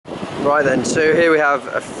Right then, so here we have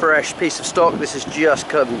a fresh piece of stock. This has just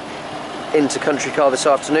come into Country Car this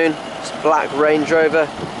afternoon. It's a black Range Rover.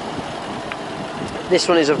 This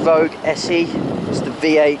one is a Vogue SE. It's the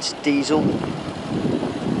V8 diesel.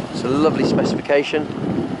 It's a lovely specification.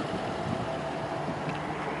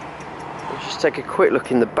 Let's just take a quick look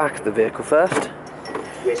in the back of the vehicle first.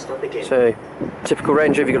 So, typical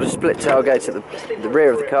Range Rover, you've got a split tailgate at the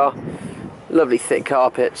rear of the car. Lovely thick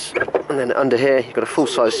carpets, and then under here you've got a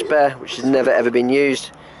full-size spare which has never ever been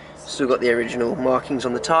used. Still got the original markings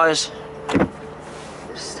on the tyres.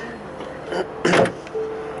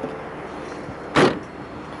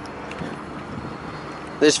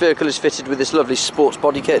 This vehicle is fitted with this lovely sports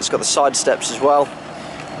body kit. It's got the side steps as well,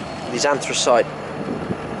 these anthracite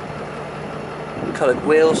coloured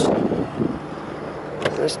wheels.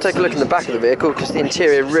 Let's take a look in the back of the vehicle because the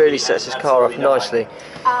interior really sets this car off nicely.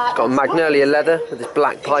 It's got a magnolia leather with this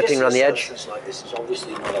black piping around the edge.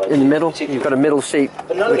 In the middle you've got a middle seat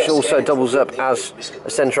which also doubles up as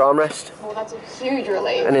a centre armrest. Well, that's a huge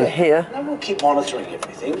relief. And in here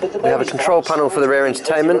we have a control panel for the rear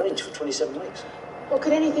entertainment, Well,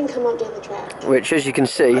 could anything come up down the track? which, as you can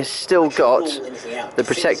see, has still got the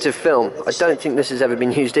protective film. I don't think this has ever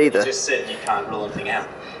been used either. Just said you can't rule anything out.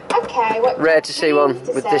 Okay, what Rare to see one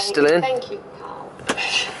with this still in. Thank you, Carl.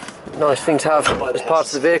 Nice thing to have as part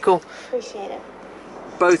of the vehicle. Appreciate it.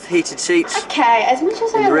 Both heated seats Okay, as much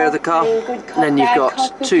as in I the rear of love the car. playing good cop, And then you've bad got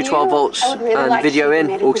cop with two you, 12 volts I would really and like video to in,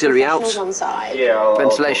 keep medical auxiliary out. professionals on side. Yeah,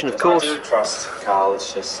 Ventilation, of course. I do trust Carl,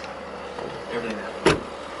 it's just everything.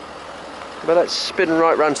 But let's spin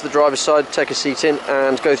right round to the driver's side, take a seat in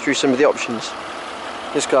and go through some of the options.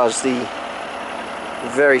 This car's the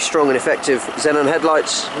very strong and effective xenon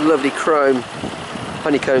headlights, lovely chrome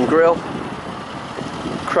honeycomb grille,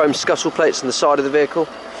 chrome scuttle plates on the side of the vehicle,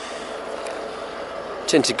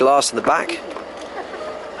 tinted glass in the back.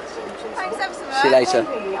 See you later.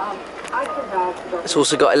 It's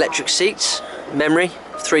also got electric seats, memory,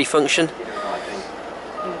 3 function,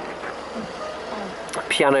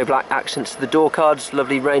 piano black accents to the door cards,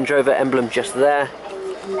 lovely Range Rover emblem just there.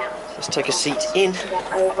 Let's take a seat in.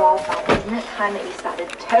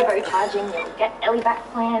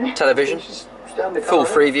 Television, full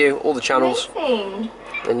free view, all the channels.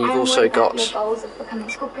 And you've also got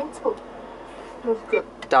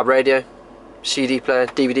DAB radio, CD player,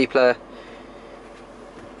 DVD player.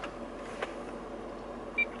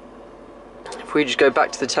 If we just go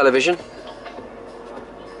back to the television,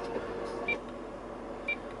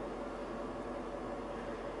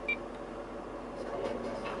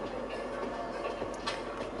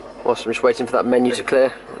 whilst I'm just waiting for that menu to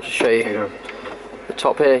clear, I'll just show you the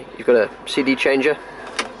top here. You've got a CD changer,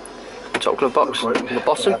 top glove box on the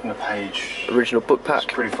bottom, original book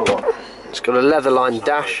pack. It's got a leather lined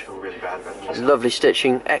dash, lovely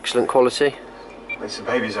stitching, excellent quality. This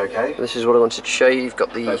is what I wanted to show you. You've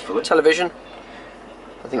got the television,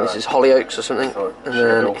 I think this is Hollyoaks or something, and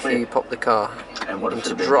then if you pop the car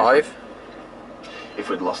into drive, if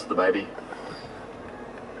we'd lost the baby,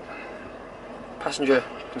 passenger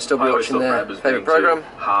can still be watching their favourite programme.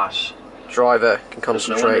 Driver can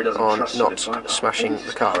concentrate on not smashing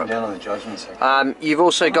the car up. You've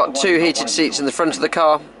also got 2 heated seats in the front of the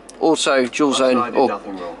car, also dual zone or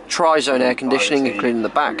tri-zone air conditioning including the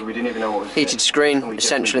back, heated screen,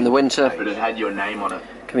 essential in the winter.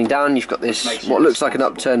 Coming down you've got this, what looks like an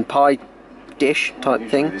upturned pie dish type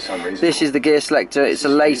thing. This is the gear selector. It's a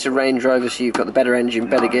later Range Rover, so you've got the better engine,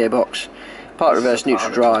 better gearbox, part reverse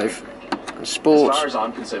neutral drive, sport. As far as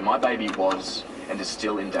I'm concerned, my baby was and is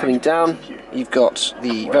still in danger. Coming down, you've got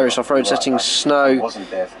the various off-road settings: snow,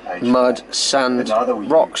 mud, sand,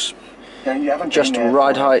 rocks, adjustable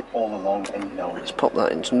ride height. Let's pop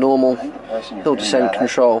that into normal. Hill descent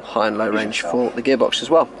control, high and low range for the gearbox as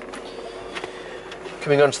well.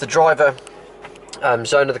 Coming on to the driver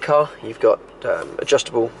zone of the car, you've got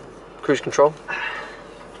adjustable cruise control.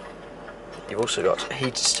 You've also got a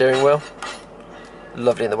heated steering wheel,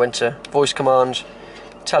 lovely in the winter, voice command,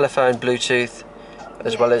 telephone, Bluetooth,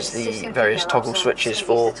 as well as the various toggle switches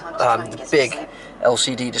for the big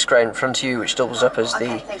LCD display in front of you, which doubles up as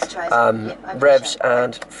the revs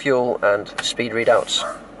and fuel and speed readouts.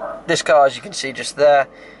 This car, as you can see just there,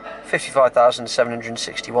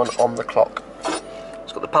 55,761 on the clock.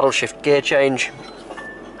 It's got the paddle shift gear change,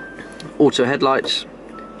 auto headlights,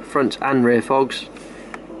 front and rear fogs.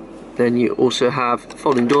 Then you also have the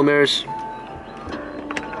folding door mirrors,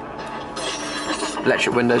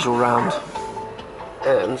 electric windows all round,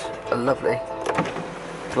 and a lovely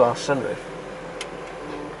glass sunroof.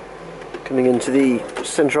 Coming into the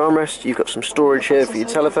centre armrest, you've got some storage here for your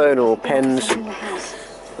telephone or pens,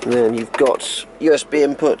 and then you've got USB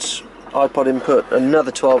inputs, iPod input,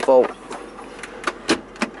 another 12 volt.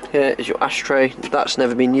 Here is your ashtray, that's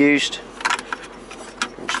never been used.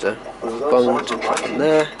 Just a bung to put in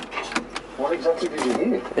there. What exactly did you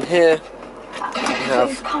hear? And here you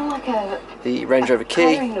have It's kind of like a the Range Rover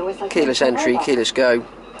key, coloring noise, like keyless entry, keyless go.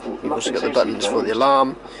 You've also got the buttons for the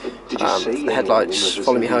alarm, the headlights,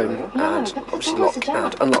 follow me home, and obviously lock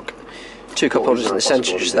and unlock. Two cup holders in the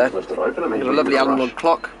centre just there. You've got a lovely Allen log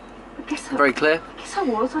clock, very clear. I guess I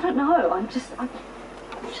was, I don't know. I'm just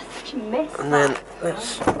such a mess. And then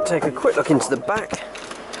let's take a quick look into the back.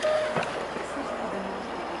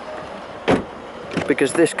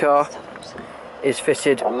 Because this car is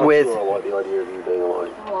fitted with the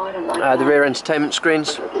rear entertainment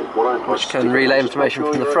screens, which can relay information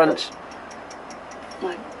from the front.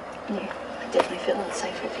 Like, yeah, I definitely feel a lot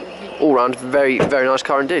safer if you were here. All round, very, very nice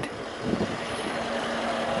car indeed.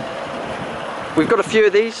 We've got a few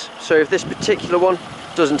of these, so if this particular one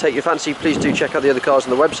doesn't take your fancy, please do check out the other cars on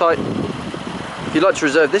the website. If you'd like to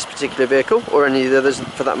reserve this particular vehicle, or any of the others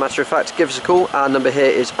for that matter of fact, give us a call. Our number here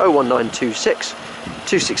is 01926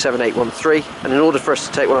 267 813, and in order for us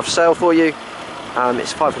to take one off sale for you,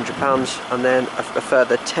 it's £500 and then a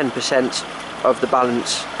further 10% of the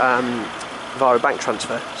balance via a bank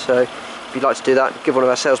transfer. So if you'd like to do that, give one of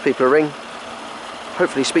our salespeople a ring.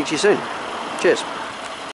 Hopefully speak to you soon. Cheers.